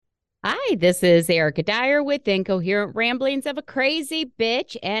Hi, this is Erica Dyer with Incoherent Ramblings of a Crazy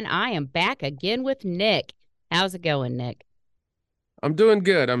Bitch, and I am back again with Nick. How's it going, Nick? I'm doing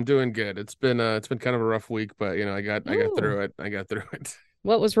good. I'm doing good. It's been kind of a rough week, but I got Ooh, through it. I got through it.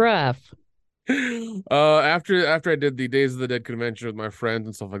 what was rough? After I did the Days of the Dead convention with my friends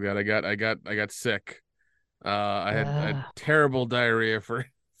and stuff like that, I got sick. I had Ugh, terrible diarrhea for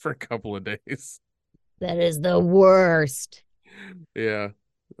for a couple of days. that is the worst. Yeah.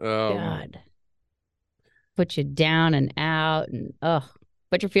 Um God, put you down and out, and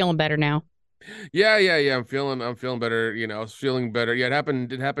but you're feeling better now. yeah. I'm feeling better. I was feeling better. Yeah, it happened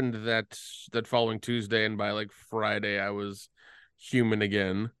that following Tuesday, and by like Friday I was human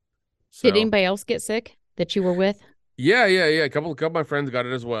again. Did So anybody else get sick that you were with? yeah. A couple of my friends got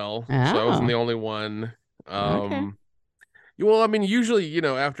it as well, so I wasn't Oh, the only one. okay. Um, well, I mean, usually,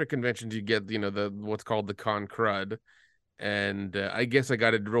 after conventions, you get, the what's called the con crud, and I guess I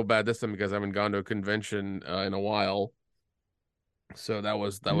got it real bad this time because I haven't gone to a convention in a while, so that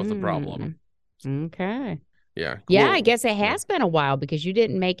was the problem. Mm, okay. Yeah, Yeah, I well, guess it yeah, has been a while because you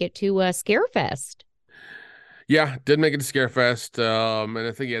didn't make it to Scarefest. yeah, did make it to Scarefest, and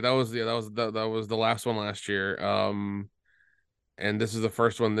I think that was the last one last year. And this is the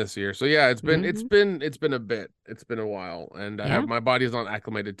first one this year. So yeah, Hmm. it's been a bit. It's been a while, and I have Yeah, my body's not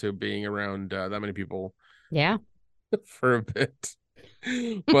acclimated to being around that many people yeah. for a bit.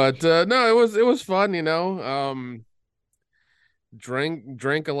 But no, it was fun,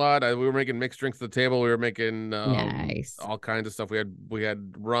 drank a lot. We were making mixed drinks at the table. We were making Nice. all kinds of stuff. We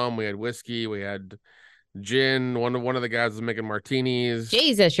had rum, we had whiskey, we had gin. One of the guys was making martinis.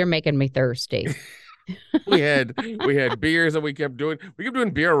 Jesus, you're making me thirsty. We had beers that we kept doing. We kept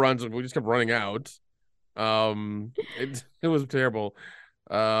doing beer runs and we just kept running out. It was terrible.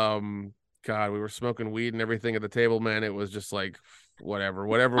 Um, God, we were smoking weed and everything at the table, man. It was just like whatever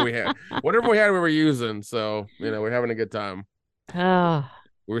we had, we were using. So we're having a good time. Oh,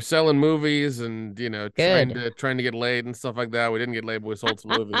 We were selling movies and trying good. to trying to get laid and stuff like that. We didn't get laid, but we sold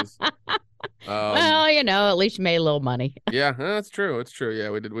some movies. Um, Well, at least you made a little money. yeah, that's true. It's true. Yeah,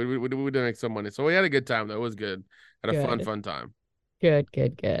 we did. We did make some money, so we had a good time. Though it was good. Had a fun Good, fun time. good,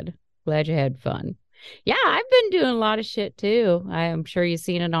 good, good. Glad you had fun. Yeah, I've been doing a lot of shit too. I'm sure you've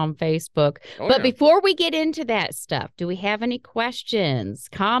seen it on Facebook. Oh But yeah. before we get into that stuff, do we have any questions,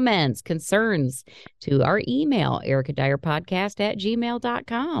 comments, concerns to our email,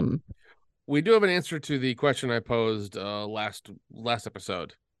 ericadyrepodcast@gmail.com? We do have an answer to the question I posed last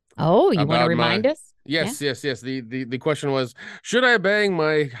episode Oh, you want to about remind my us? Yeah. yes. The question was, should I bang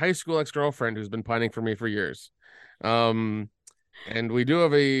my high school ex-girlfriend who's been pining for me for years? Um and we do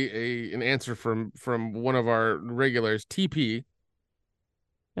have an answer from one of our regulars, TP,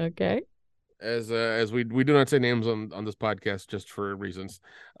 Okay. as we do not say names on this podcast just for reasons.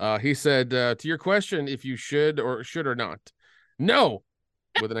 He said, to your question, if you should or not. No,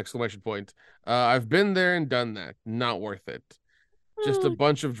 with an exclamation point. I've been there and done that. Not worth it. Just a Oh,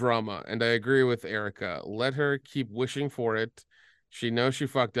 bunch of drama. And I agree with Erica. Let her keep wishing for it. She knows she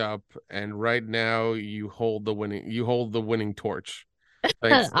fucked up, and right now you hold the winning torch.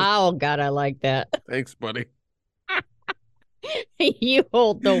 Thanks. oh God, I like that. Thanks, buddy. You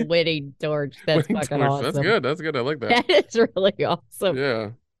hold the winning torch. That's Winning fucking torch. That's awesome. good. That's good. I like that. That is really awesome. Yeah.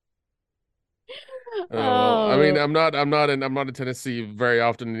 Oh well. I mean, Oh, I'm not in Tennessee very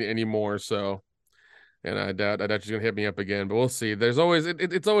often anymore, so and I doubt she's gonna hit me up again, but we'll see. There's always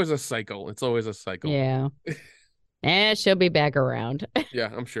it's always a cycle. It's always a cycle. yeah. And she'll be back around.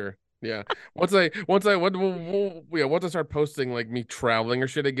 Yeah, I'm sure. Yeah. Once I start posting like me traveling or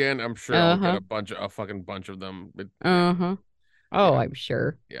shit again, I'm sure I'll get Uh-huh. a fucking bunch of them. Yeah, Uh-huh. Oh, yeah, I'm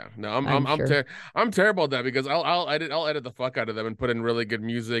sure. yeah. No, I'm I'm I'm I'm sure. ter I'm terrible at that because I'll edit the fuck out of them and put in really good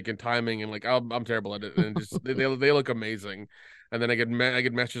music and timing and like I'm terrible at it and just they look amazing. And then I get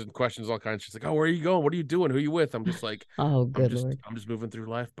messages and questions all kinds. She's like, "Oh, where are you going? What are you doing? Who are you with?" I'm just like, Oh, "I'm good just Lord. I'm just moving through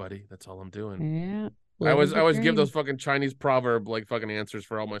life, buddy. That's all I'm doing." Yeah. I always Living I the always give those dream. fucking Chinese proverb like fucking answers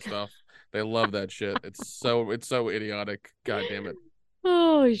for all my stuff. They love that shit. It's so idiotic. God damn it.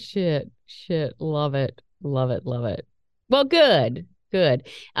 Oh shit. Shit. Love it. Love it. Love it. Well, good. Good.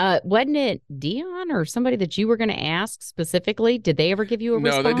 Wasn't it Dion or somebody that you were going to ask specifically? Did they ever give you a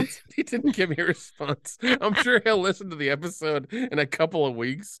No, they response? he didn't give me a response. I'm sure he'll listen to the episode in a couple of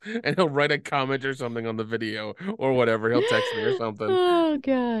weeks and he'll write a comment or something on the video or whatever. He'll text me or something. Oh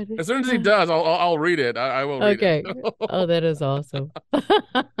God. As soon as he does, I'll read it. I will read it. Okay. Oh, that is awesome.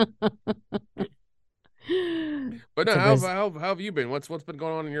 But no, It's a how have you been? What's been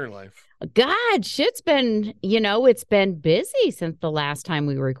going on in your life? God, shit's been, it's been busy since the last time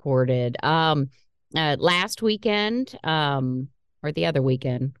we recorded. Last weekend, or the other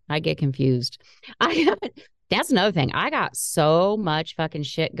weekend. I get confused. I That's another thing. I got so much fucking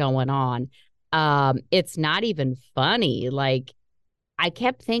shit going on. It's not even funny. Like I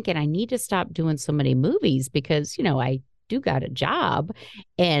kept thinking I need to stop doing so many movies because, I do got a job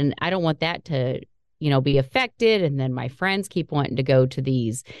and I don't want that to, be affected. And then my friends keep wanting to go to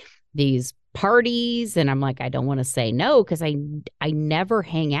these parties and I'm like, I don't want to say no because I never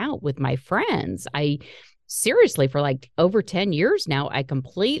hang out with my friends. I seriously for like over 10 years now, I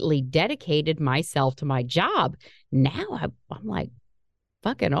completely dedicated myself to my job. Now I'm like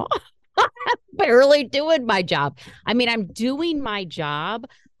fucking off. Barely doing my job. I mean, I'm doing my job.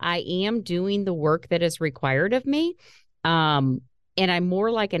 I am doing the work that is required of me. Um, and I'm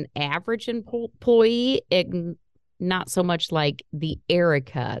more like an average employee, not so much like the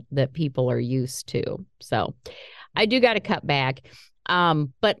Erica that people are used to. So I do got to cut back.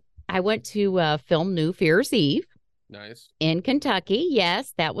 But I went to film New Year's Eve. Nice. In Kentucky.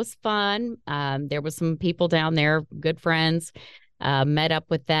 Yes, that was fun. There was some people down there, good friends. Met up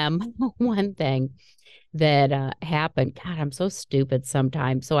with them. One thing that happened, God, I'm so stupid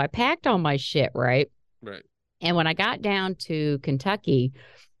sometimes. So I packed all my shit, right? Right. And when I got down to Kentucky,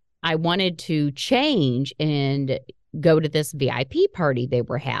 I wanted to change and go to this VIP party they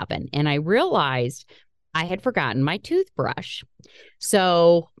were having. And I realized I had forgotten my toothbrush.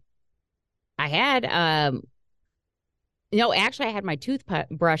 So I had no, actually, I had my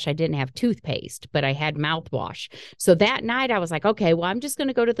toothbrush. I didn't have toothpaste, but I had mouthwash. So that night, I was like, okay, well, I'm just going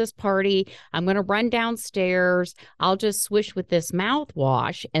to go to this party. I'm going to run downstairs. I'll just swish with this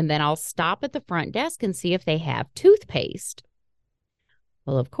mouthwash, and then I'll stop at the front desk and see if they have toothpaste.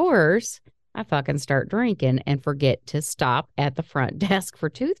 Well, of course, I fucking start drinking and forget to stop at the front desk for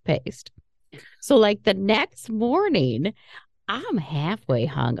toothpaste. So, like the next morning, I'm halfway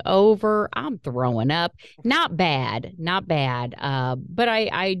hung over. I'm throwing up. Not bad, not bad. But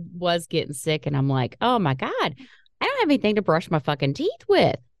I was getting sick, and I'm like, oh my God, I don't have anything to brush my fucking teeth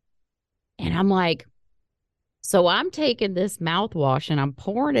with. And I'm like, so I'm taking this mouthwash and I'm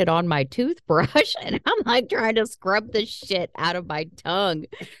pouring it on my toothbrush, and I'm like trying to scrub the shit out of my tongue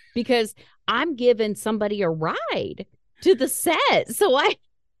because I'm giving somebody a ride to the set. So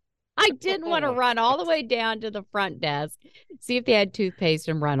I didn't want to run all the way down to the front desk, see if they had toothpaste,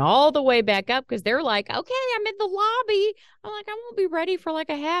 and run all the way back up because they're like, okay, I'm in the lobby. I'm like, I won't be ready for like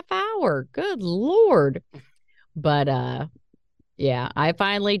a half hour. Good Lord. But yeah, I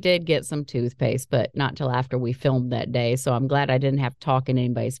finally did get some toothpaste, but not till after we filmed that day. So I'm glad I didn't have to talk in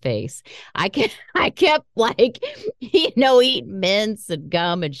anybody's face. I kept like, eating mints and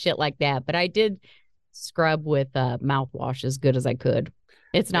gum and shit like that. But I did scrub with mouthwash as good as I could.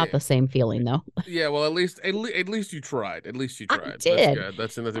 It's not Eh, the same feeling though. yeah, well, at least you tried. At least you I tried. That's did. good.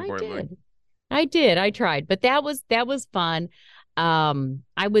 That's I important thing. did. I did. I tried, but that was fun. I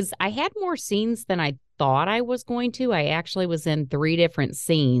had more scenes than I thought I was going to. I actually was in 3 different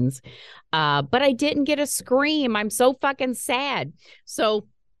scenes. But I didn't get a scream. I'm so fucking sad. So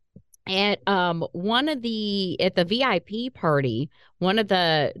at the VIP party, one of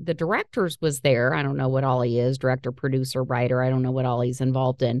the directors was there. I don't know what all he is, director, producer, writer. I don't know what all he's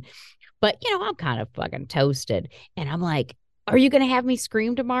involved in. But I'm kind of fucking toasted. And I'm like, are you going to have me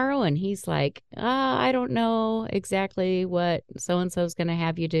scream tomorrow? And he's like, I don't know exactly what so and so's going to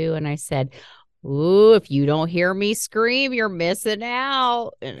have you do. And I said, ooh, if you don't hear me scream, you're missing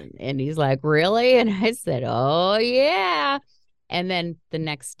out. And he's like, really? And I said, oh, yeah. And then the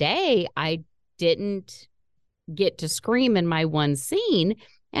next day, I didn't get to scream in my one scene.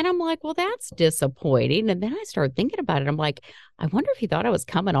 And I'm like, well, that's disappointing. And then I started thinking about it. I'm like, I wonder if he thought I was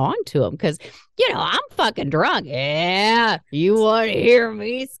coming on to him because, I'm fucking drunk. Yeah. You want to hear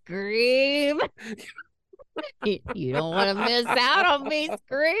me scream? You don't want to miss out on me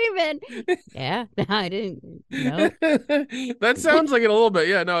screaming. Yeah. I didn't, That sounds like it a little bit.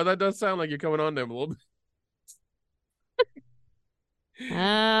 Yeah, no, that does sound like you're coming on to him a little bit.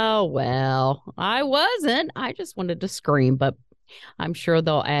 Oh, well, I wasn't. I just wanted to scream, but I'm sure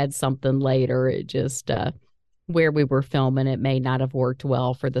they'll add something later. It just, where we were filming, it may not have worked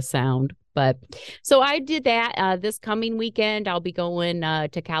well for the sound. But so I did that. This coming weekend, I'll be going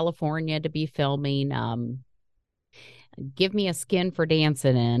to California to be filming Give Me a Skin for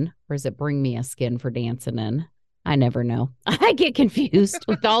Dancing In, or is it Bring Me a Skin for Dancing In? I never know. I get confused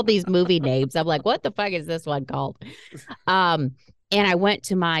with all these movie names. I'm like, what the fuck is this one called? Um, And I went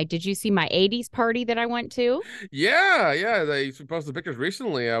to did you see my 80s party that I went to? Yeah, yeah. They posted pictures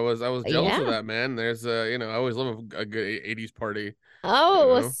recently. I was jealous of Yeah. that, man. There's I always love a good 80s party, you Oh,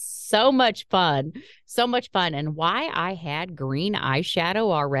 it was know. so much fun. So much fun. And why I had green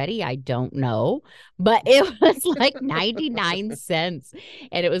eyeshadow already, I don't know. But it was like 99 cents.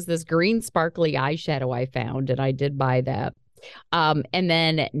 And it was this green sparkly eyeshadow I found, and I did buy that. And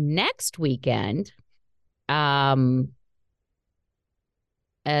then next weekend, um,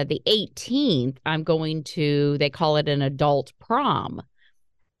 the 18th, I'm going to, they call it an adult prom.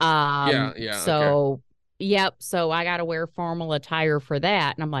 Yeah, yeah, okay. So yep, so I got to wear formal attire for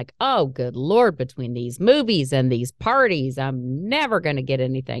that. And I'm like, oh, good Lord, between these movies and these parties, I'm never going to get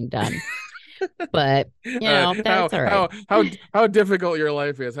anything done. But, How that's all right. how difficult your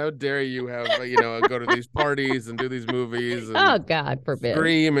life is. How dare you have go to these parties and do these movies and Oh, God forbid.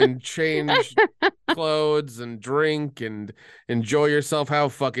 scream and change clothes and drink and enjoy yourself. How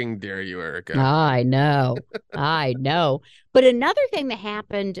fucking dare you, Erica? I know. I know. But another thing that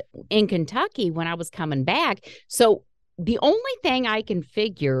happened in Kentucky when I was coming back. So the only thing I can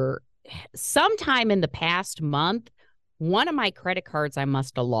figure sometime in the past month, one of my credit cards I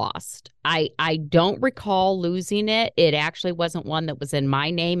must have lost. I don't recall losing it. It actually wasn't one that was in my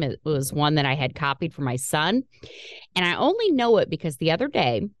name. It was one that I had copied for my son. And I only know it because the other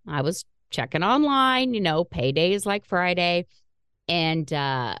day I was checking online, payday is like Friday. And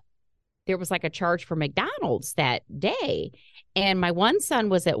there was like a charge for McDonald's that day. And my one son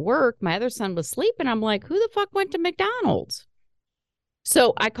was at work, my other son was sleeping. I'm like, who the fuck went to McDonald's?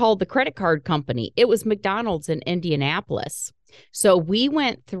 So I called the credit card company. It was McDonald's in Indianapolis. So we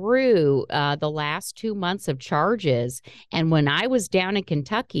went through the last 2 months of charges. And when I was down in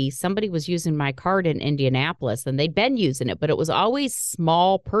Kentucky, somebody was using my card in Indianapolis and they'd been using it, but it was always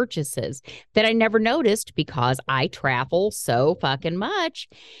small purchases that I never noticed because I travel so fucking much.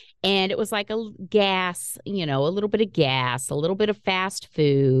 And it was like a gas, a little bit of gas, a little bit of fast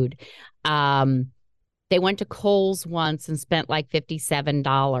food. Um, they went to Kohl's once and spent like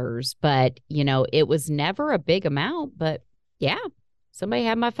 $57, but it was never a big amount. But yeah, somebody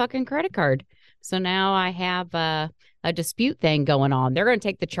had my fucking credit card. So now I have a dispute thing going on. They're going to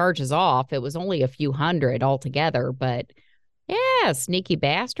take the charges off. It was only a few hundred altogether, but yeah, sneaky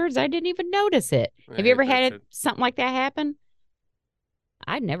bastards. I didn't even notice it. I Have you hate ever that had shit. something like that happen?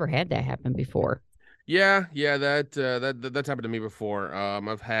 I'd never had that happen before. Yeah, yeah, that's happened to me before.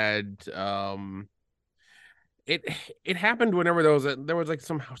 I've had it it happened whenever there was like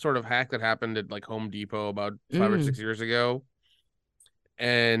some sort of hack that happened at like Home Depot about 5 or 6 Mm. years ago.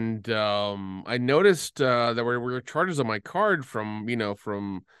 And I noticed there were charges on my card from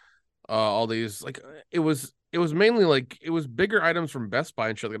all these like it was mainly like it was bigger items from Best Buy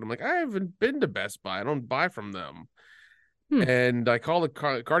and shit. Like I'm like, I haven't been to Best Buy. I don't buy from them. Hmm. And I called the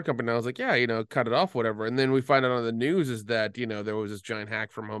card company and I was like, yeah, cut it off, whatever. And then we find out on the news is that, there was this giant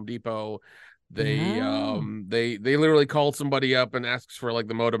hack from Home Depot. They Oh. they literally called somebody up and asked for like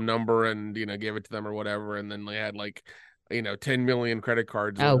the modem number and gave it to them or whatever. And then they had like, 10 million credit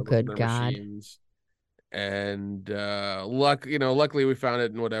cards or Oh, whatever on good their God. machines. And luckily we found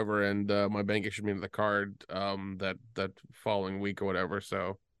it and whatever. And my bank issued me the card that following week or whatever.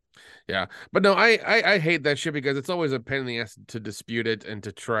 So yeah, but no, I hate that shit because it's always a pain in the ass to dispute it and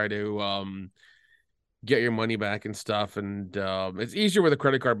to try to get your money back and stuff. And it's easier with a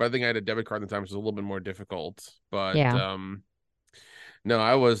credit card, but I think I had a debit card at the time, so it's a little bit more difficult. But Yeah. no,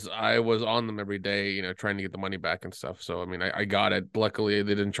 I was on them every day, trying to get the money back and stuff. So I mean, I got it. Luckily,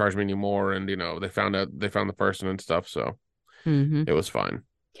 they didn't charge me anymore, and they found the person and stuff, so Hmm. it was fine.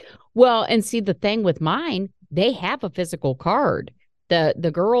 Well, and see the thing with mine, they have a physical card.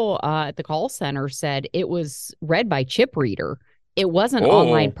 The girl at the call center said it was read by chip reader. It wasn't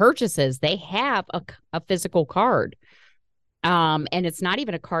online Oh, purchases. They have a physical card. And it's not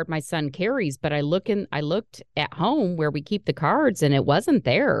even a card my son carries, but I looked at home where we keep the cards and it wasn't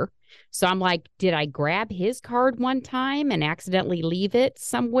there. So I'm like, did I grab his card one time and accidentally leave it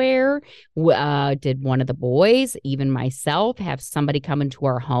somewhere? Did one of the boys, even myself, have somebody come into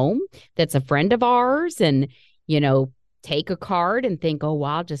our home that's a friend of ours and, you know, take a card and think, oh,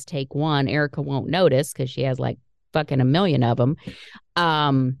 well, I'll just take one. Erica won't notice because she has like fucking a million of them.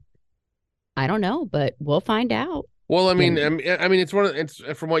 Um, I don't know, but we'll find out. well, I You mean, know, it's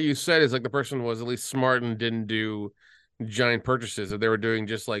from what you said is like the person was at least smart and didn't do giant purchases. If they were doing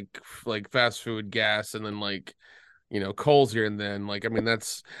just like fast food, gas, and then like Kohl's here and then, like I mean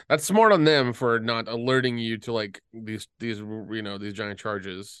that's smart on them for not alerting you to like these giant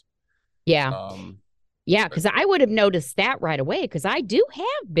charges. yeah. Um, Yeah, but because I would have noticed that right away because I do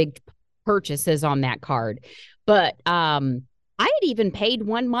have big purchases on that card. But I had even paid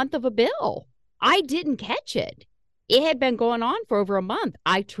 1 month of a bill. I didn't catch it. It had been going on for over a month.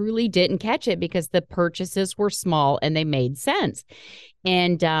 I truly didn't catch it because the purchases were small and they made sense.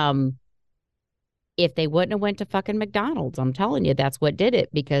 And if they wouldn't have went to fucking McDonald's, I'm telling you, that's what did it.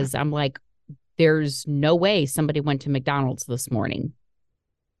 Because I'm like, there's no way somebody went to McDonald's this morning,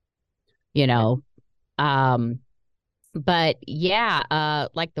 you know. Um, but yeah,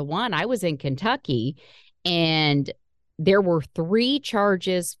 like the one I was in Kentucky, and there were 3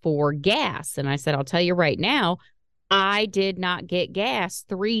 charges for gas. And I said, I'll tell you right now, I did not get gas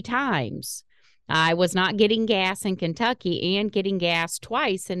 3 times. I was not getting gas in Kentucky and getting gas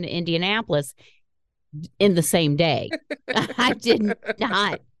twice in Indianapolis in the same day. I did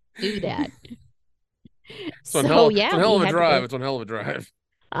not do that. So It's yeah, one hell we of a had to drive. go. It's one hell of a drive.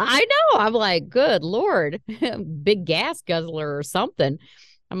 I know. I'm like, good Lord, big gas guzzler or something.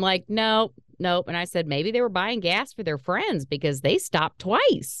 I'm like, nope, nope. And I said, maybe they were buying gas for their friends because they stopped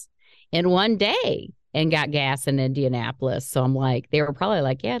twice in one day and got gas in Indianapolis. So I'm like, they were probably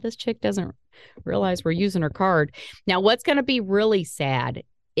like, yeah, this chick doesn't realize we're using her card. Now, what's going to be really sad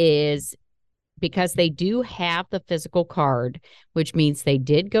is because they do have the physical card, which means they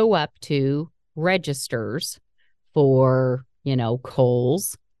did go up to registers for,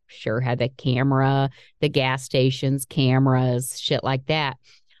 Kohl's, sure had the camera, the gas stations, cameras, shit like that.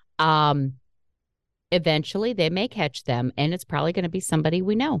 Um, Eventually they may catch them, and it's probably going to be somebody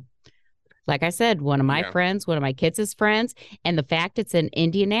we know. Like I said, one of my Yeah. friends, one of my kids' friends, and the fact it's in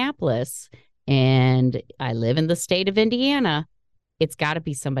Indianapolis and I live in the state of Indiana, it's got to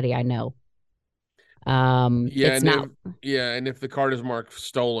be somebody I know. Yeah, It's and if not. yeah, and if the card is marked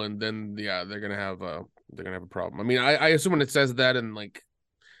stolen, then yeah, they're gonna have a problem. I mean, I assume when it says that and like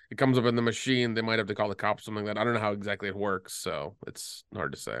it comes up in the machine, they might have to call the cops, something like that. I don't know how exactly it works, so it's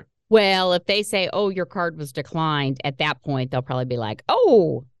hard to say. Well, if they say, "Oh, your card was declined," at that point they'll probably be like,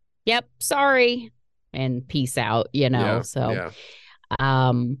 "Oh, yep, sorry," and peace out. Yeah, So, yeah.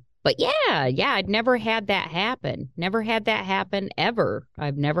 but yeah, yeah, I'd never had that happen. Never had that happen ever.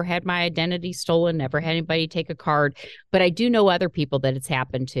 I've never had my identity stolen. Never had anybody take a card. But I do know other people that it's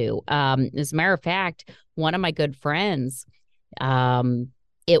happened to. As a matter of fact, one of my good friends, um,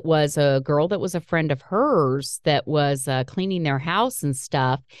 it was a girl that was a friend of hers that was cleaning their house and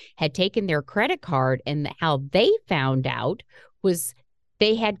stuff, had taken their credit card, and how they found out was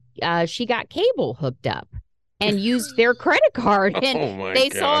they had she got cable hooked up and used their credit card, and Oh my they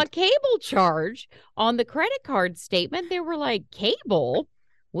saw a God. cable charge on the credit card statement. They were like, cable?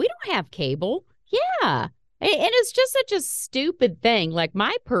 We don't have cable. Yeah. And it's just such a stupid thing. Like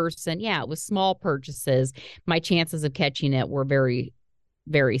my person, yeah, it was small purchases. My chances of catching it were very,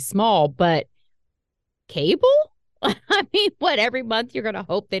 very small, but cable? I mean, what, every month you're going to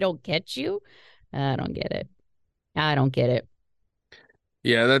hope they don't catch you? I don't get it. I don't get it.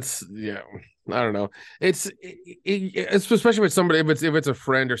 Yeah, yeah. I don't know. It's especially with somebody if it's a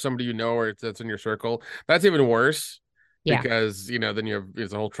friend or somebody you know or that's in your circle, that's even worse Yeah. because then you have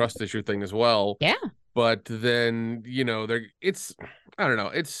it's a whole trust issue thing as well. Yeah. But then there it's I don't know.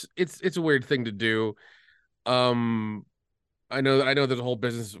 It's a weird thing to do. Um, I know there's a whole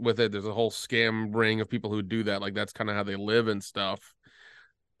business with it. There's a whole scam ring of people who do that. Like that's kind of how they live and stuff.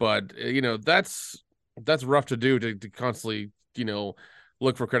 But that's rough to do to constantly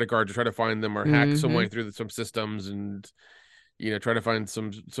look for credit cards or try to find them or hack some way Mm-hmm. through some systems and try to find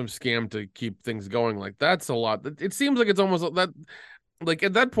some scam to keep things going. Like that's a lot. It seems like it's almost that like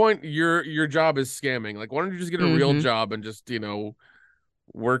at that point your job is scamming. Like why don't you just get a real Mm-hmm. job and just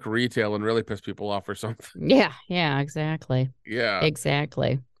work retail and really piss people off or something. Yeah. Yeah. Exactly. Yeah,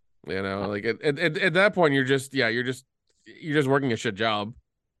 Exactly. Uh, like at that point you're just working a shit job.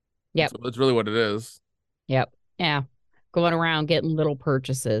 Yep. That's really what it is. Yep. Yeah. Going around getting little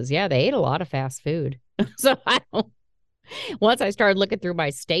purchases. Yeah. They ate a lot of fast food. So I don't, once I started looking through my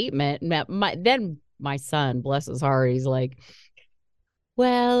statement, then my son, bless his heart, he's like,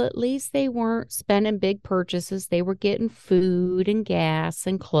 well, at least they weren't spending big purchases. They were getting food and gas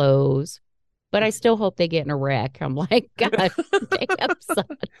and clothes. But I still hope they get in a wreck. I'm like, God damn, son.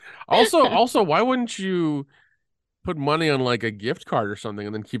 Also, why wouldn't you put money on like a gift card or something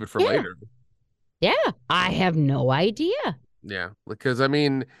and then keep it for Yeah. later? Yeah. I have no idea. Yeah, because I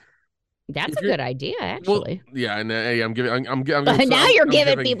mean, That's if a you're good idea, well, actually. yeah, and hey, I'm giving Now you're I'm giving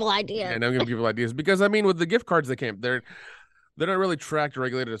giving people yeah, ideas. and I'm giving people ideas because I mean, with the gift cards, they're not really tracked or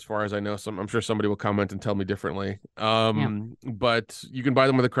regulated as far as I know. I'm sure somebody will comment and tell me differently. Yeah. But you can buy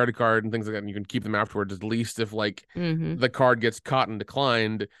them with a credit card and things like that, and you can keep them afterwards. At least if like Mm-hmm. the card gets caught and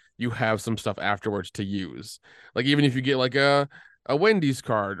declined, you have some stuff afterwards to use. Like even if you get like a Wendy's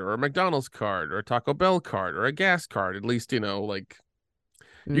card or a McDonald's card or a Taco Bell card or a gas card. At least, like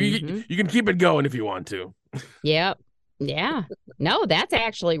Mm-hmm. you can keep it going if you want to. Yep. Yeah. No, that's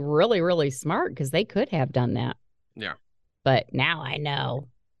actually really, really smart because they could have done that. Yeah. But now I know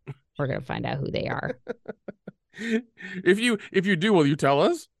we're gonna find out who they are. If you do, will you tell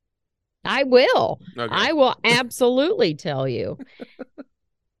us? I will. Okay. I will absolutely tell you.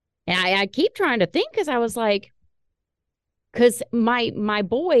 And I keep trying to think because I was like, because my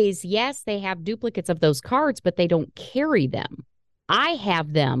boys, yes, they have duplicates of those cards, but they don't carry them. I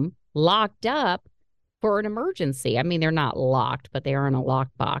have them locked up for an emergency. I mean, they're not locked, but they are in a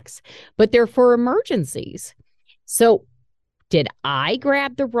lockbox, but they're for emergencies. So did I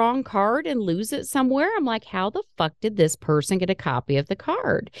grab the wrong card and lose it somewhere? I'm like, how the fuck did this person get a copy of the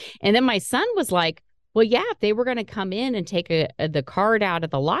card? And then my son was like, well, yeah, if they were going to come in and take the card out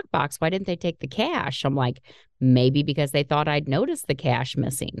of the lockbox, why didn't they take the cash? I'm like, maybe because they thought I'd noticed the cash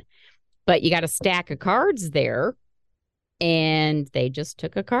missing. But you got a stack of cards there, and they just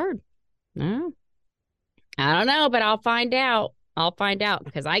took a card. Oh, I don't know, but I'll find out. I'll find out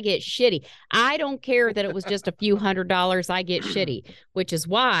because I get shitty. I don't care that it was just a few $100s. I get shitty, which is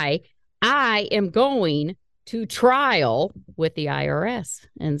why I am going to trial with the IRS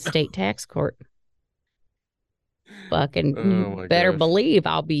and state tax court. Fucking, you Oh my better gosh. believe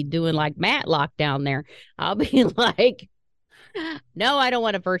I'll be doing like Matlock down there. I'll be like, no, I don't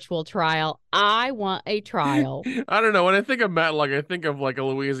want a virtual trial. I want a trial. I don't know. When I think of Matlock, I think of like a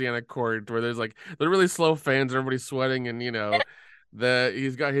Louisiana court where there's like the really slow fans, everybody's sweating, and the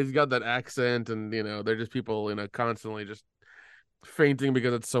he's got that accent, and they're just people constantly just fainting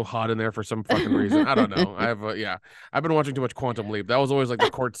because it's so hot in there for some fucking reason. I don't know. I've been watching too much Quantum Leap. That was always like the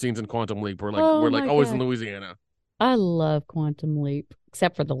court scenes in Quantum Leap. Oh We're like my always in God. Louisiana. I love Quantum Leap,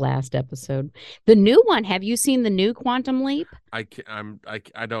 except for the last episode. The new one, have you seen the new Quantum Leap? I can't,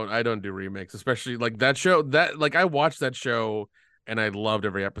 I don't do remakes, especially like that show that like I watched that show and I loved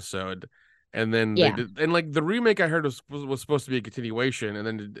every episode. And then they Yeah. did, and like the remake I heard was supposed to be a continuation,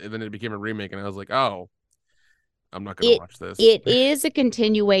 and then it became a remake, and I was like, oh, I'm not gonna It watch this. it is a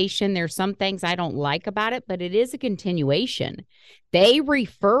continuation. There's some things I don't like about it, but it is a continuation. They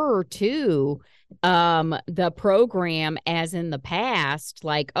refer to the program as in the past,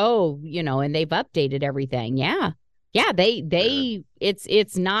 like, oh, and they've updated everything. Yeah. Yeah, Yeah.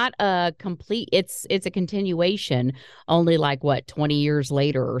 it's not a complete, it's a continuation, only like what, 20 years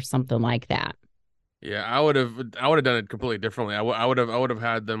later or something like that. Yeah, I would have done it completely differently. I would have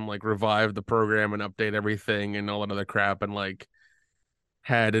had them like revive the program and update everything and all that other crap, and like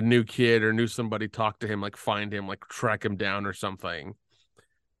had a new kid or knew somebody talk to him, like find him, like track him down or something.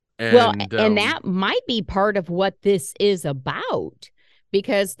 Well, And and that might be part of what this is about,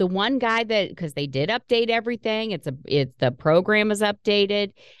 because the one guy because they did update everything, it's the program is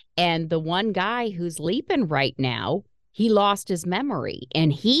updated, and the one guy who's leaping right now, he lost his memory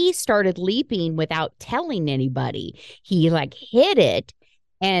and he started leaping without telling anybody. He like hit it,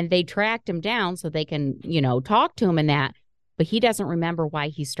 and they tracked him down so they can, talk to him and that, but he doesn't remember why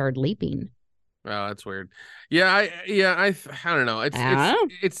he started leaping. Oh, that's weird. I don't know. Oh,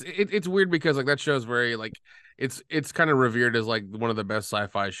 It's weird because like that show's very like it's kind of revered as like one of the best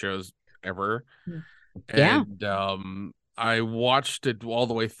sci-fi shows ever. yeah, And I watched it all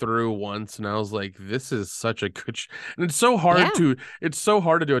the way through once, and I was like, this is such a good and yeah, it's so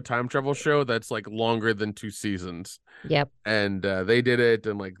hard to do a time travel show that's like longer than 2 seasons. yep, And they did it,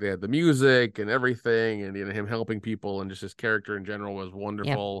 and like they had the music and everything, and him helping people, and just his character in general was yep.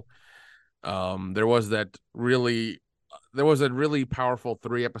 wonderful. There was that really powerful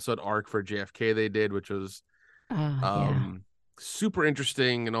 3 episode arc for JFK they did, which was Oh, yeah. um super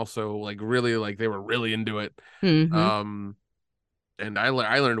interesting, and also like really like they were really into it. Mm-hmm. Um and I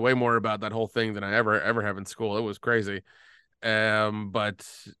learned way more about that whole thing than I ever have in school. It was crazy. But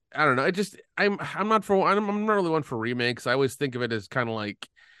I don't know. I'm not really one for remakes. I always think of it as kind of like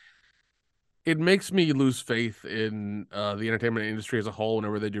it makes me lose faith in the entertainment industry as a whole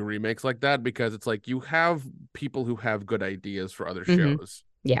whenever they do remakes like that, because it's like you have people who have good ideas for other Mm-hmm. shows.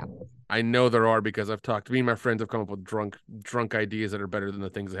 Yeah. I know there are, because I've talked to me and my friends have come up with drunk ideas that are better than the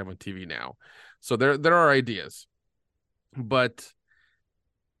things they have on TV now. So there are ideas, but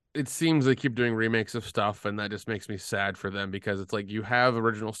it seems they keep doing remakes of stuff, and that just makes me sad for them, because it's like you have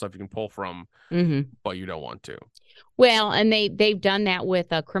original stuff you can pull from, Mm-hmm. but you don't want to. Well, and they've done that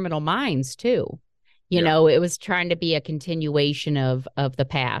with Criminal Minds too. Yeah. It was trying to be a continuation of the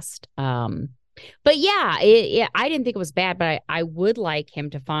past. But yeah, I didn't think it was bad, but I would like him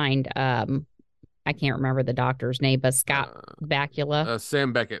to find I can't remember the doctor's name, but Scott Uh, Bakula,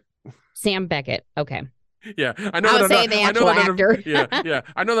 Sam Beckett. Sam Beckett. Okay. Yeah, I know I that was saying the I know actual that out of actor.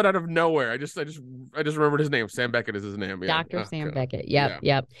 I know that out of nowhere. I just remembered his name. Sam Beckett is his name. Yeah. Dr. Oh, Sam God. Beckett. Yep,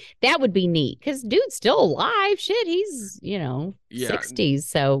 Yeah. yep. That would be neat because dude's still alive. Shit, he's, Yeah. 60s.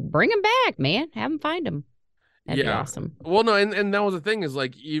 So bring him back, man. Have him find him. That'd be Yeah. awesome. Well, no, and that was the thing is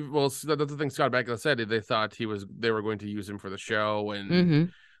like, that's the thing Scott Bakula said. They thought they were going to use him for the show, and Mm-hmm.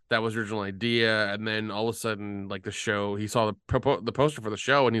 that was the original idea. And then all of a sudden, like the show, he saw the poster for the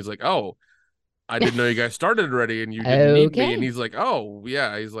show, and he's like, "Oh, I didn't know you guys started already, and you didn't need me." And Okay. he's like, "Oh,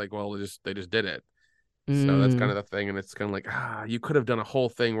 yeah." He's like, "Well, they just did it." So that's kind Mm, of the thing, and it's kind of like, you could have done a whole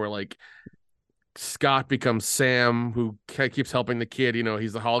thing where like Scott becomes Sam, who keeps helping the kid.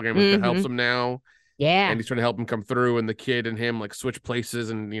 He's the hologram that helps mm-hmm. him now, Yeah. and he's trying to help him come through. And the kid and him like switch places,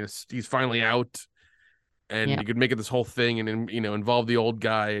 and he's finally out. And Yeah. you could make it this whole thing, and involve the old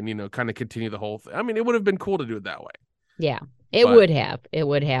guy, and kind of continue the whole thing. I mean, it would have been cool to do it that way, Yeah. It but would have. It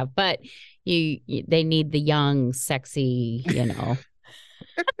would have. But they need the young, sexy,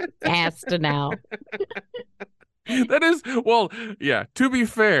 cast now. that is well, yeah. To be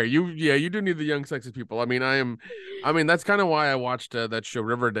fair, you do need the young, sexy people. I mean, that's kind of why I watched that show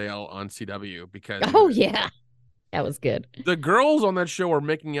Riverdale on CW because Oh yeah. That was good. the girls on that show were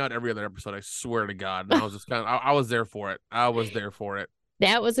making out every other episode. I swear to God, and I was just I was there for it. I was there for it.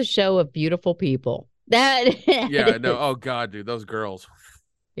 That was a show of beautiful people. That Yeah, it no, is. oh God, dude, those girls,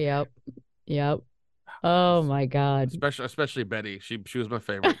 Yep. Yep. Oh my God. especially Betty. She was my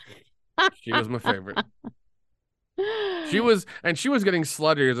favorite. She was my favorite. She was getting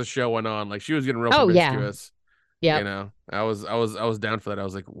sluttier as the show went on. Like she was getting real Oh yeah. promiscuous. Yep. I was down for that. I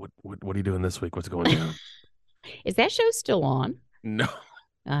was like, what are you doing this week? What's going down? Is that show still on? No,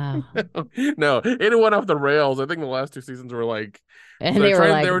 Uh, no, it went off the rails. I think the last two seasons were like, so and they're they were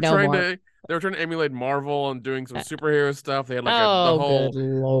trying, like, no more. they were trying to emulate Marvel and doing some superhero stuff. They had like Oh, good a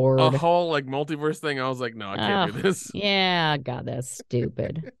Lord. whole like multiverse thing. I was like, no, I can't do Oh, this. yeah. God, that's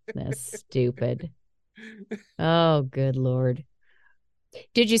stupid. That's stupid. Oh, good Lord.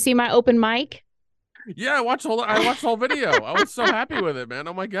 Did you see my open mic? Yeah, I watched the whole video. I was so happy with it, man.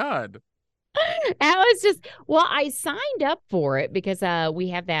 Oh my God. That was just, well, I signed up for it because we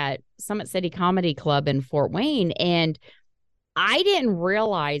have that Summit City Comedy Club in Fort Wayne, and I didn't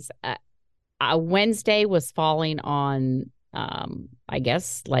realize Wednesday was falling on, I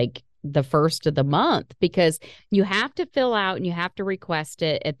guess, like the first of the month because you have to fill out and you have to request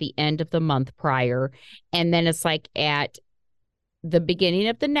it at the end of the month prior. And then it's like at the beginning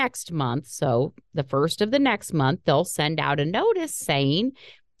of the next month. So the first of the next month, they'll send out a notice saying,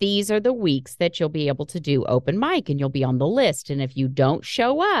 these are the weeks that you'll be able to do open mic and you'll be on the list. And if you don't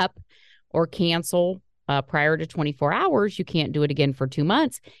show up or cancel prior to 24 hours, you can't do it again for 2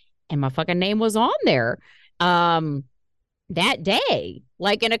 months. And my fucking name was on there that day,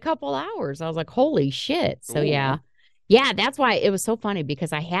 like in a couple hours. I was like, holy shit. So Ooh. yeah. Yeah, that's why it was so funny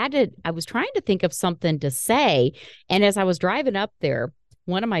because I was trying to think of something to say. And as I was driving up there,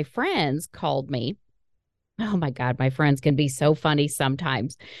 one of my friends called me. Oh my God, my friends can be so funny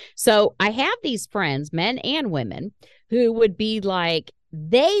sometimes. So I have these friends, men and women, who would be like,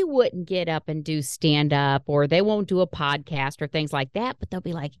 they wouldn't get up and do stand up or they won't do a podcast or things like that. But they'll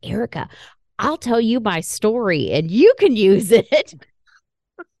be like, Erica, I'll tell you my story and you can use it.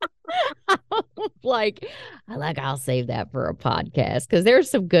 like, I'll save that for a podcast because there's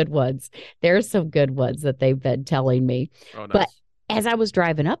some good ones. There's some good ones that they've been telling me. Oh, But nice. as I was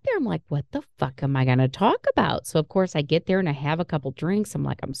driving up there, I'm like, what the fuck am I going to talk about? So, of course, I get there and I have a couple drinks. I'm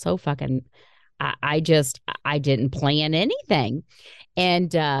like, I'm so fucking, I didn't plan anything.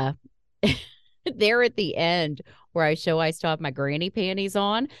 And there at the end where I show I still have my granny panties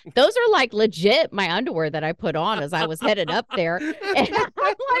on, those are like legit my underwear that I put on as I was headed up there. And I'm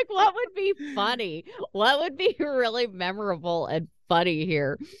like, what would be funny? What would be really memorable and funny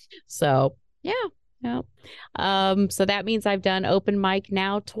here? So, yeah. Yeah. So that means I've done open mic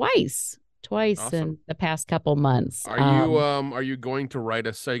now twice Awesome. in the past couple months. Are you going to write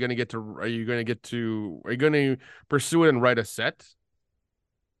a set? Are you going to pursue it and write a set?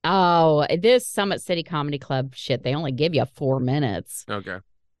 Oh, this Summit City Comedy Club shit, they only give you 4 minutes. Okay.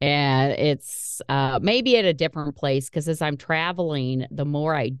 And it's maybe at a different place because as I'm traveling, the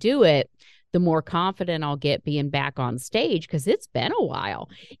more I do it, the more confident I'll get being back on stage because it's been a while.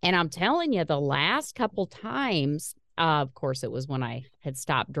 And I'm telling you, the last couple times, of course, it was when I had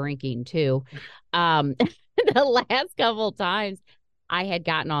stopped drinking too. The last couple times I had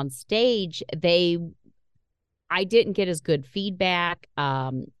gotten on stage, I didn't get as good feedback.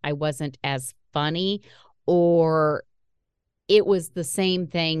 I wasn't as funny, or it was the same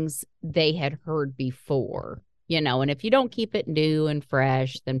things they had heard before, and if you don't keep it new and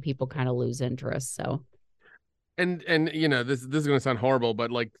fresh, then people kind of lose interest. So, and you know, this is gonna sound horrible,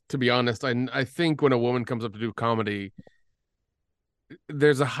 but like, to be honest, I think when a woman comes up to do comedy,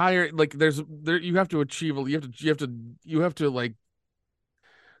 there's a higher, like, there you have to achieve, you have to like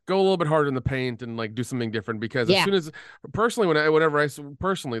go a little bit harder in the paint and like do something different, because as Yeah. soon as, personally, whenever I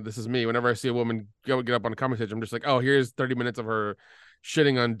personally, this is me, whenever I see a woman get up on a comedy stage, I'm just like, oh, here's 30 minutes of her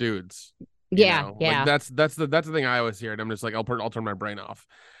shitting on dudes. You Yeah. know, like Yeah. that's the thing I always hear, and I'm just like, I'll turn my brain off.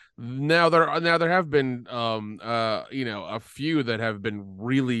 Now there have been you know, a few that have been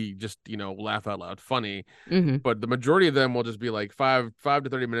really just, you know, laugh out loud funny, Hmm. but the majority of them will just be like five to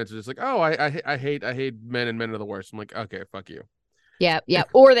 30 minutes of just like, oh, I hate men, and men are the worst. I'm like, okay, fuck you. Yeah. Yeah.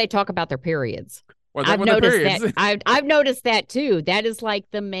 Or they talk about their periods. Or talk I've about their noticed periods. that. I've noticed that too. That is like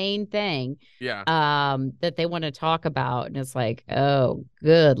the main thing Yeah. that they want to talk about. And it's like, oh,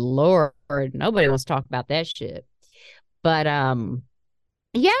 good Lord. Nobody wants to talk about that shit. But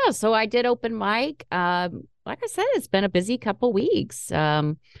yeah, so I did open mic. Like I said, it's been a busy couple weeks.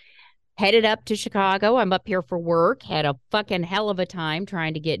 Headed up to Chicago. I'm up here for work. Had a fucking hell of a time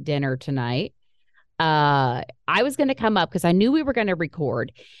trying to get dinner tonight. I was going to come up because I knew we were going to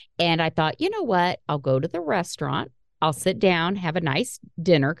record. And I thought, you know what? I'll go to the restaurant. I'll sit down, have a nice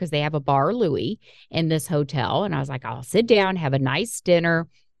dinner because they have a bar Louie in this hotel. And I was like, I'll sit down, have a nice dinner,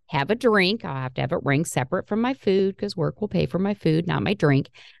 have a drink. I'll have to have it ring separate from my food because work will pay for my food, not my drink.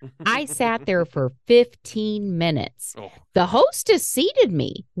 I sat there for 15 minutes. Oh. The hostess seated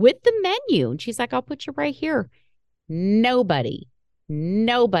me with the menu, and she's like, I'll put you right here. Nobody,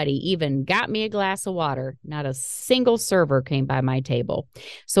 nobody even got me a glass of water. Not a single server came by my table.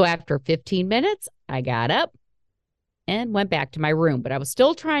 So after 15 minutes, I got up and went back to my room, but I was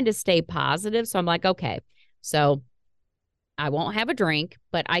still trying to stay positive. So I'm like, okay, so I won't have a drink,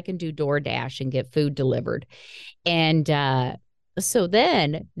 but I can do DoorDash and get food delivered. And so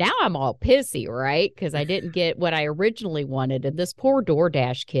then now I'm all pissy, right? Because I didn't get what I originally wanted. And this poor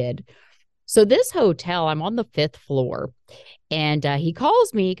DoorDash kid. So this hotel, I'm on the fifth floor. And he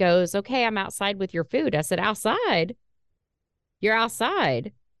calls me. He goes, okay, I'm outside with your food. I said, outside? You're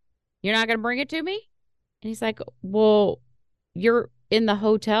outside. You're not going to bring it to me? And he's like, well, you're in the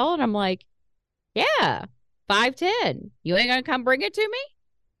hotel. And I'm like, yeah, 510. You ain't going to come bring it to me?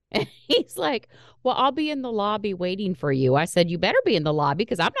 And he's like, well, I'll be in the lobby waiting for you. I said, you better be in the lobby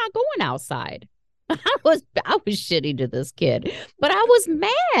because I'm not going outside. I was shitty to this kid, but I was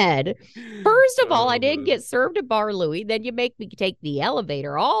mad. First of all, I Oh, didn't man. get served at Bar Louie. Then you make me take the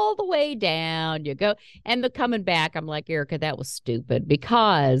elevator all the way down. You go, and the coming back, I'm like, Erica, that was stupid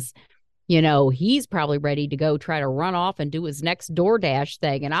because, you know, he's probably ready to go try to run off and do his next DoorDash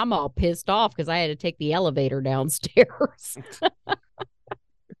thing. And I'm all pissed off because I had to take the elevator downstairs.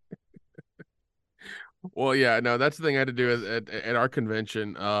 Well, yeah, no, that's the thing I had to do at our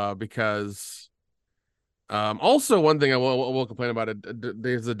convention, because also one thing I will complain about it,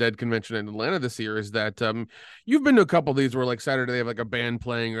 there's a Dead convention in Atlanta this year, is that you've been to a couple of these where like Saturday they have like a band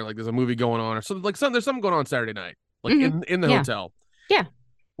playing, or like there's a movie going on, or something, like there's something going on Saturday night, like Mm-hmm. in the Yeah. hotel. Yeah.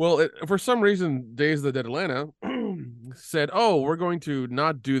 Well, for some reason, Days of the Dead Atlanta said, "Oh, we're going to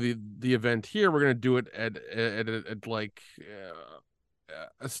not do the event here. We're going to do it at like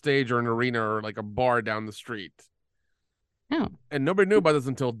a stage or an arena or like a bar down the street." Oh. And nobody knew about this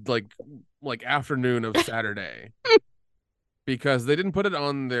until like afternoon of Saturday, because they didn't put it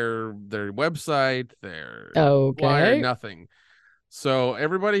on their website, their flyer, Okay. nothing. So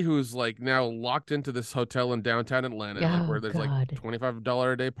everybody who's like now locked into this hotel in downtown Atlanta, like where Oh there's like God.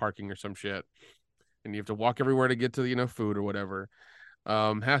 $25 a day parking or some shit, and you have to walk everywhere to get to, you know, food or whatever,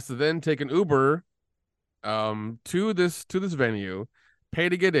 has to then take an Uber to this venue, pay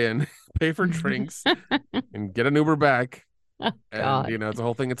to get in, pay for drinks, and get an Uber back. Oh And you God. know, it's a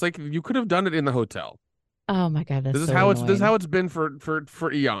whole thing. It's like you could have done it in the hotel. Oh my God, that's This is so how annoying. it's been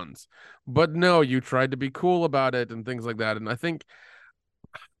for eons. But no, you tried to be cool about it and things like that. And I think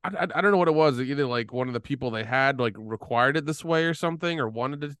I don't know what it was. Either like one of the people they had like required it this way or something, or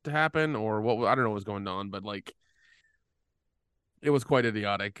wanted it to happen, or what, I don't know what was going on, but like it was quite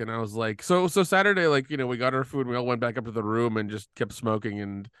idiotic. And I was like, so Saturday, like, you know, we got our food, we all went back up to the room and just kept smoking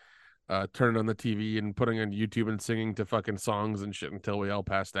and turning on the TV and putting on YouTube and singing to fucking songs and shit until we all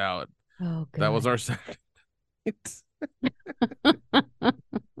passed out. Oh That was our God. Saturday night.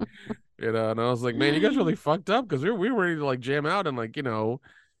 You know, and I was like, man, you guys really fucked up, because we were ready to like jam out and like, you know,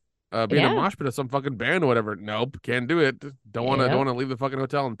 be in a Yeah. mosh pit of some fucking band or whatever. Nope, can't do it. Don't Yep. want to leave the fucking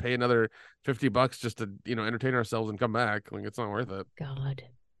hotel and pay another $50 just to, you know, entertain ourselves and come back. Like, it's not worth it. God.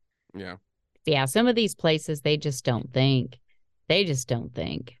 Yeah. Yeah. Some of these places, they just don't think. They just don't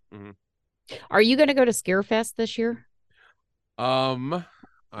think. Mhm. Are you going to go to Scarefest this year? Um,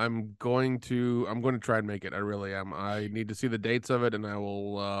 I'm going to try and make it. I really am. I need to see the dates of it, and I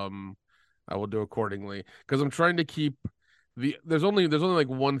will do accordingly because I'm trying to keep there's only like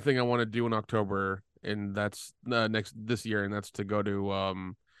one thing I want to do in October, and that's this year, and that's to go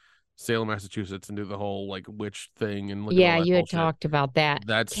to Salem, Massachusetts, and do the whole like witch thing and look at all Yeah, that you had bullshit. talked about that.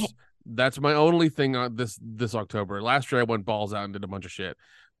 That's my only thing on this October. Last year I went balls out and did a bunch of shit,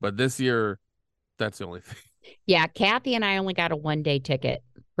 but this year that's the only thing. Yeah, Kathy and I only got a 1-day ticket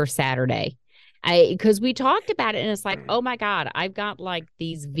for Saturday. Because we talked about it and it's like, oh my God, I've got like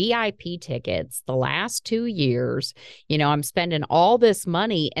these VIP tickets the last 2 years. I'm spending all this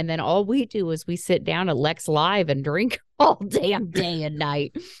money, and then all we do is we sit down at Lex Live and drink all damn day and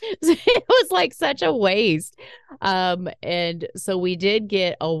night. So it was like such a waste. And so we did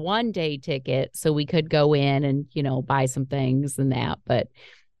get a 1-day ticket so we could go in and, buy some things and that. But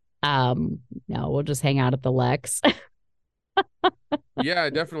no, we'll just hang out at the Lex. Yeah,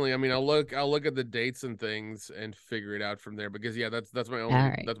 definitely. I mean, I'll look at the dates and things and figure it out from there because yeah, All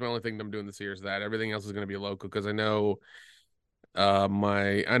right. that's my only thing I'm doing this year is that everything else is going to be local because I know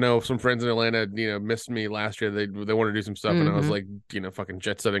I know some friends in Atlanta, missed me last year. They want to do some stuff and I was Mm-hmm. like, fucking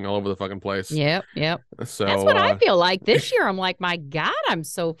jet setting all over the fucking place. Yep, yep. That's So what I feel like this year. I'm like, my God, I'm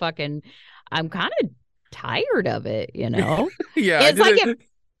kind of tired of it, yeah, I It's did like at it.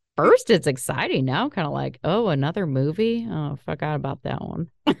 first it's exciting. Now I'm kind of like, oh, another movie? Oh, forgot about that one.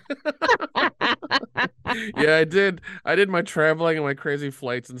 Yeah, I did my traveling and my crazy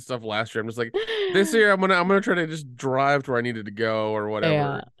flights and stuff last year. I'm just like, this year I'm gonna try to just drive to where I needed to go or Yeah,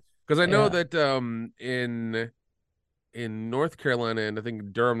 whatever. Because I know yeah. that in North Carolina and I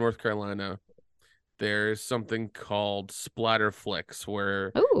think Durham, North Carolina, there's something called Splatter Flicks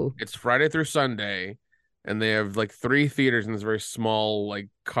where Oh, it's Friday through Sunday, and they have like three theaters in this very small like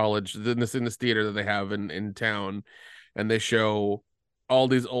college in this theater that they have in town, and they show all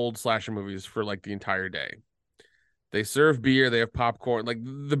these old slasher movies for like the entire day. They serve beer, they have popcorn. Like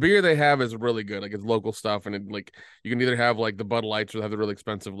the beer they have is really good. Like it's local stuff, and it like you can either have like the Bud Lights or have the really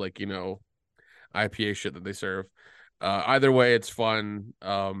expensive like IPA shit that they serve. Either way, it's fun.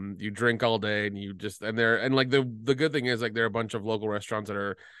 You drink all day, and you just and like the good thing is like there are a bunch of local restaurants that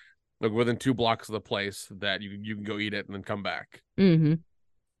are like within 2 blocks of the place that you can go eat it and then come back. mm-hmm.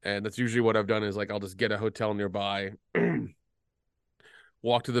 And that's usually what I've done is like I'll just get a hotel nearby,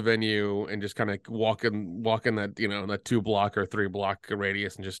 walk to the venue, and just kind of walk in that that 2 block or 3 block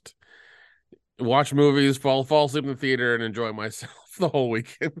radius and just watch movies, fall asleep in the theater, and enjoy myself the whole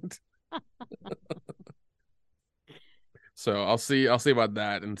weekend. So I'll see about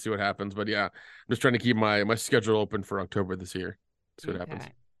that and see what happens. But yeah, I'm just trying to keep my schedule open for October this year. See what happens.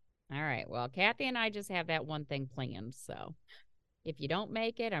 Okay. All right. Well, Kathy and I just have that one thing planned. So if you don't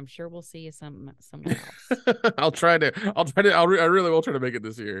make it, I'm sure we'll see you somewhere else. I really will try to make it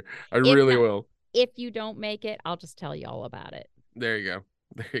this year. I If really not, will. if you don't make it, I'll just tell you all about it. There you go.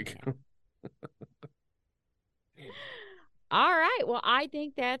 There you Yeah. go. All right. Well, I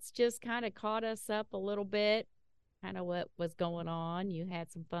think that's just kind of caught us up a little bit, kind of what was going on. You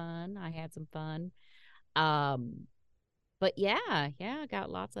had some fun. I had some fun. Um, but yeah, I got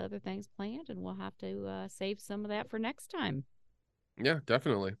lots of other things planned, and we'll have to save some of that for next time. Yeah,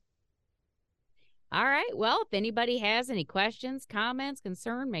 definitely. All right. Well, if anybody has any questions, comments,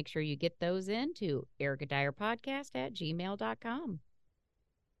 concern, make sure you get those into Erica Dyer Podcast at gmail.com.